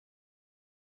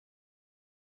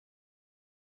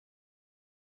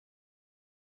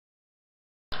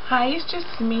Hi, it's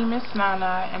just me, Miss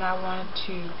Nana, and I wanted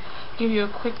to give you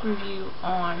a quick review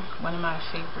on one of my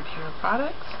favorite hair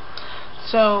products.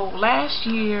 So last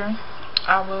year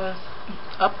I was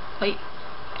up late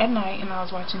at night and I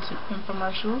was watching some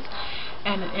infomercials,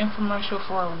 and an infomercial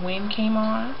for Win came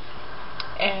on,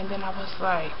 and then I was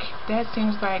like, that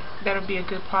seems like that'll be a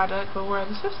good product, but where are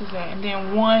the sisters at? And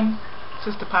then one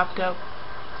sister popped up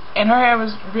and her hair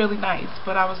was really nice,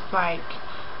 but I was like,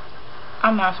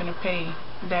 I'm not gonna pay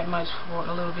that much for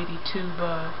a little bitty tube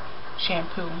of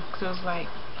shampoo, because it was like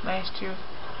last year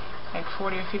like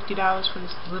 $40 or $50 for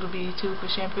this little bitty tube of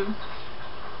shampoo.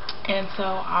 And so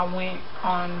I went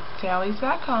on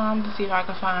Sally's.com to see if I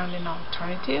could find an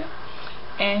alternative,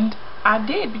 and I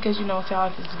did, because you know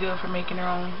Sally's is good for making their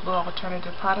own little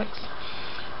alternative products.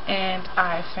 And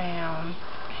I found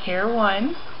Hair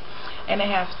One, and they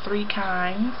have 3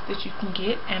 kinds that you can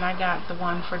get, and I got the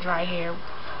one for dry hair,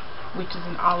 which is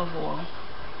an olive oil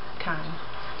kind,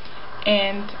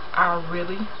 and I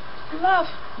really love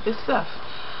this stuff.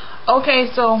 Okay,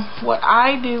 so what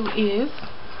I do is,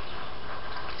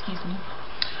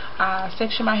 I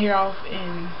section my hair off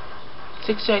in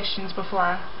 6 sections before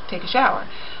I take a shower.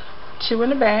 2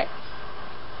 in the back,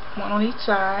 1 on each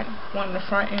side, 1 in the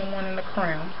front, and 1 in the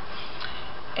crown.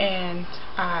 And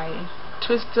I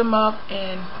twist them up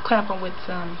and clamp them with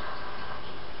some,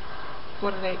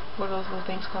 what are those little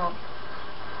things called?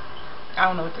 I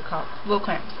don't know what they're called. Little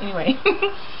clamps. Anyway.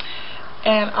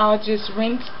 And I'll just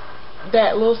rinse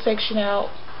that little section out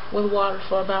with water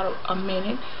for about a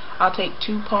minute. I'll take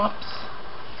 2 pumps,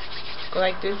 go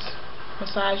like this,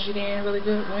 massage it in really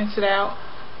good, rinse it out.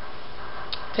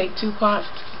 Take 2 pumps,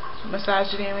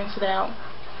 massage it in, rinse it out.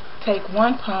 Take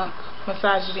 1 pump,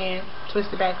 massage it in, twist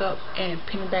it back up, and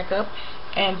pin it back up,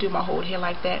 and do my whole hair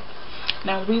like that.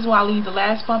 Now the reason why I leave the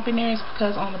last pump in there is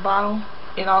because on the bottle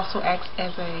it also acts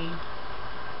as a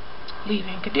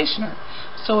leave-in conditioner,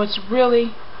 so it's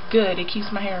really good. It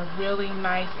keeps my hair really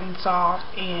nice and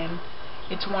soft, and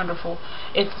it's wonderful.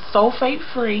 It's sulfate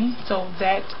free, so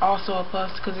that's also a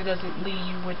plus, because it doesn't leave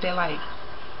you with that like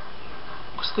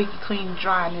squeaky clean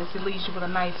dryness. It leaves you with a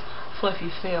nice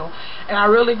fluffy feel. And I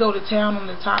really go to town on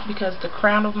the top, because the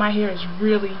crown of my hair is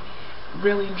really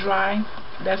dry.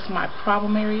 That's my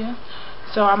problem area,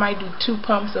 so I might do 2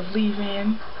 pumps of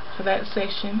leave-in for that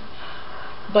section.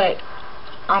 But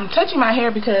I'm touching my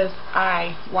hair because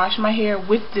I washed my hair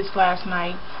with this last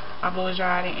night. I blow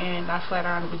dried it and I flat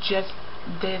ironed it with just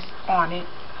this on it,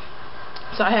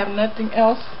 so I have nothing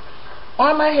else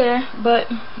on my hair but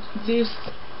this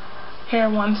Hair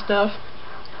One stuff,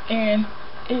 and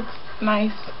it's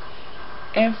nice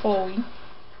and flowy,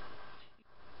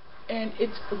 and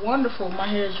it's wonderful. My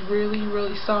hair is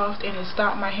really soft, and it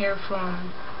stopped my hair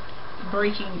from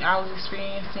breaking. I was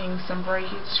experiencing some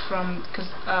breakage from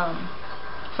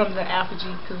the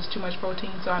algae, because it's too much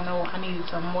protein, so I know I needed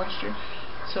some moisture,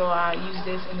 so I used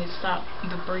this and it stopped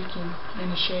the breaking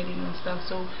and the shedding and stuff.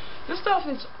 So this stuff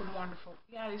is wonderful.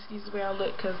 You gotta excuse the way I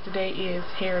look, because today is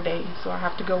hair day, so I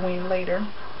have to go in later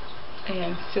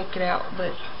and silk it out,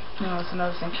 but you know, it's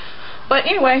another thing. But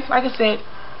anyway, like I said,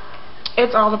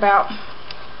 it's all about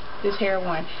this Hair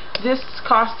One. This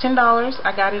cost $10.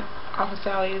 I got it off of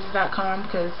Sally's.com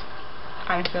because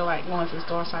I didn't feel like going to the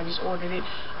store, so I just ordered it.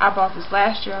 I bought this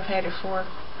last year. I've had it for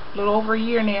a little over a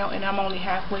year now, and I'm only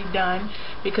halfway done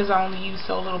because I only use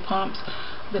so little pumps.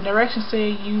 The directions say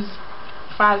use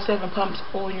 5 to 7 pumps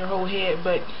on your whole head,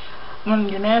 but when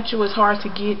you're natural, it's hard to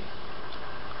get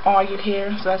all your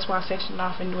hair, so that's why I section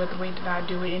off and do it the way that I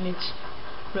do it, and it's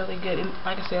really good. And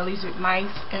like I said, it leaves it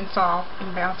nice and soft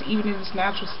and bouncy. Even in its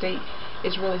natural state,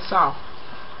 it's really soft.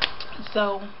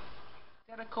 So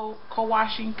instead of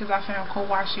co-washing, because I found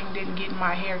co-washing didn't get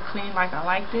my hair clean like I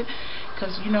liked it,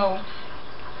 because you know,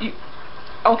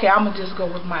 okay, I'm gonna just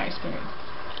go with my experience.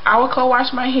 I would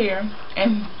co-wash my hair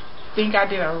and think I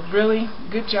did a really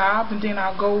good job, and then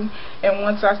I'll go, and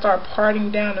once I start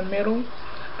parting down the middle,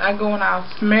 I go and I'll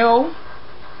smell,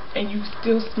 and you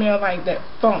still smell like that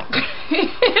funk.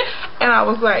 And I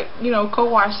was like, you know,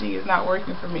 co-washing is not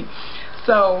working for me,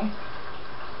 so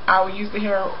I would use the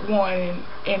Hair One,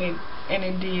 and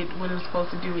it did what it was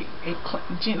supposed to do. It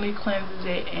gently cleanses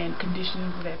it and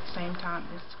conditions it at the same time.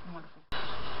 It's wonderful.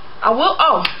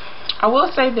 I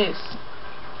will say this: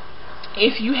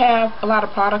 if you have a lot of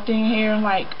product in your hair,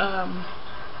 like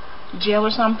gel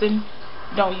or something,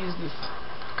 don't use this,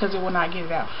 because it will not get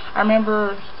it out. I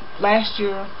remember last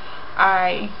year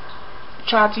I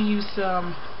tried to use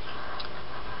some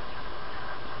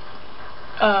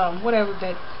whatever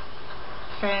that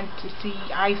Fantasy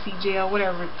Icy Gel,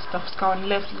 whatever stuff's called, and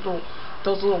left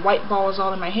those little white balls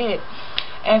all in my head.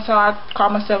 And so I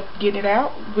called myself getting it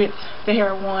out with the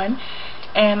Hair One.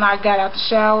 And I got out the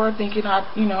shower thinking I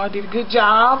did a good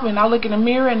job, and I look in the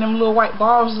mirror and them little white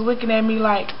balls was looking at me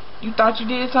like, you thought you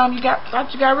did something,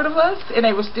 thought you got rid of us? And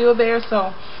they were still there.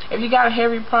 So if you got a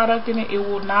heavy product in it, it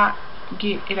will not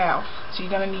get it out. So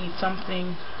you're gonna need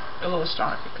something a little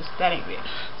stronger, because that ain't it.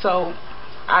 So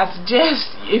I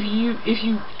suggest if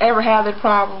you ever have that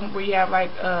problem where you have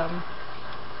like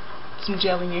some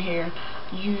gel in your hair,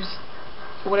 use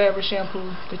whatever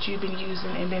shampoo that you've been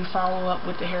using and then follow up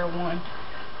with the Hair One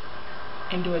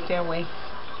and do it that way.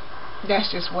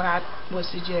 That's just what I would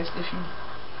suggest if you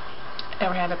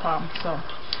ever had a problem. So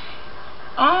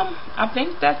I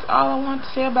think that's all I want to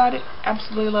say about it.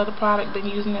 Absolutely love the product. Been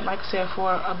using it, like I said,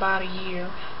 for about a year,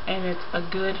 and it's a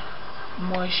good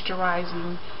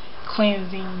moisturizing,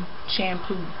 cleansing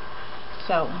shampoo.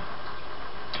 So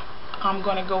I'm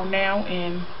gonna go now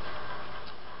and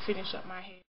finish up my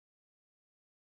hair.